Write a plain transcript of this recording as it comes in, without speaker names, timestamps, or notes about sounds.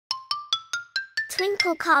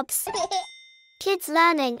Twinkle Cubs, Kids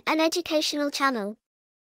Learning and Educational Channel.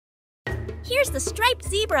 Here's the striped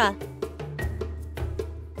zebra.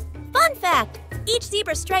 Fun fact! Each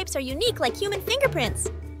zebra's stripes are unique like human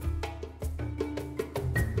fingerprints.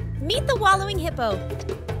 Meet the wallowing hippo.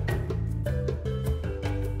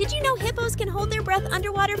 Did you know hippos can hold their breath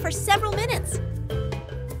underwater for several minutes?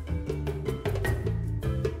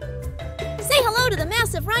 Say hello to the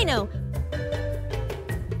massive rhino.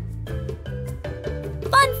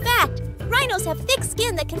 Fun fact! Rhinos have thick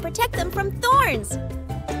skin that can protect them from thorns.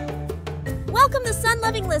 Welcome the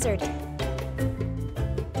sun-loving lizard.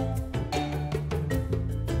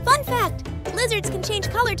 Fun fact! Lizards can change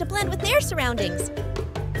color to blend with their surroundings.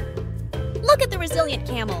 Look at the resilient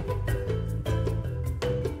camel.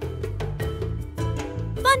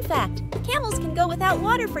 Fun fact! Camels can go without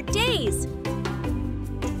water for days.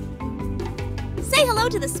 Say hello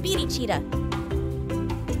to the speedy cheetah.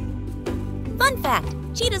 Fun fact!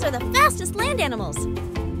 Cheetahs are the fastest land animals.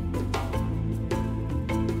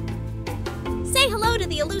 Say hello to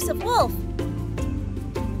the elusive wolf.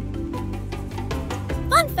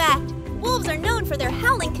 Fun fact! Wolves are known for their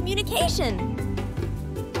howling communication.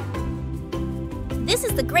 This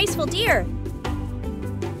is the graceful deer.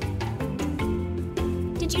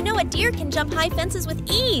 Did you know a deer can jump high fences with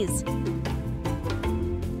ease?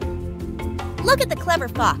 Look at the clever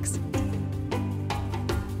fox.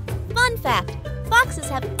 Fun fact! Foxes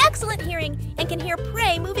have excellent hearing and can hear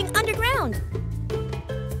prey moving underground.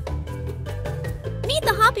 Meet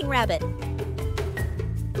the hopping rabbit.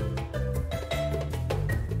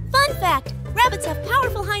 Fun fact! Rabbits have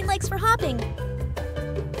powerful hind legs for hopping.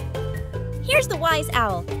 Here's the wise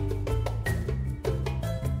owl.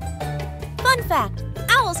 Fun fact!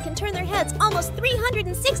 Owls can turn their heads almost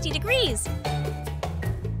 360 degrees.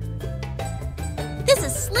 This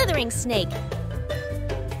is slithering snake.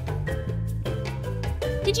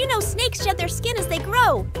 Did you know snakes shed their skin as they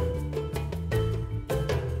grow?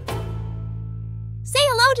 Say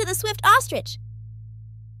hello to the swift ostrich.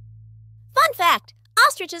 Fun fact!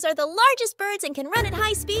 Ostriches are the largest birds and can run at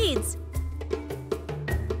high speeds.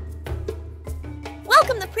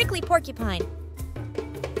 Welcome the prickly porcupine.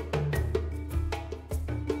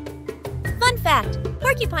 Fun fact!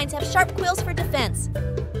 Porcupines have sharp quills for defense.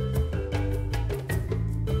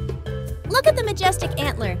 Look at the majestic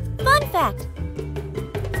antler. Fun fact!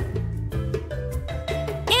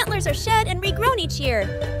 Antlers are shed and regrown each year.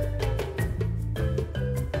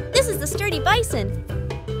 This is the sturdy bison.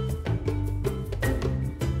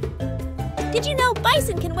 Did you know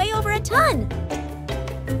bison can weigh over a ton?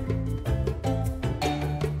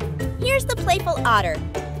 Here's the playful otter.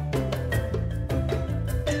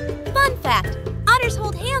 Fun fact! Otters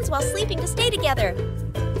hold hands while sleeping to stay together.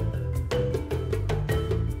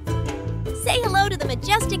 Say hello to the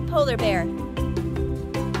majestic polar bear.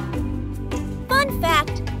 Fun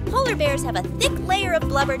fact! Polar bears have a thick layer of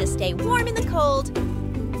blubber to stay warm in the cold.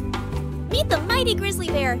 Meet the mighty grizzly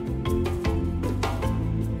bear.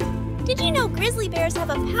 Did you know grizzly bears have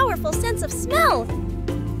a powerful sense of smell?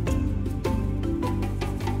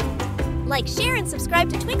 Like, share, and subscribe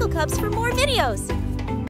to Twinkle Cubs for more videos.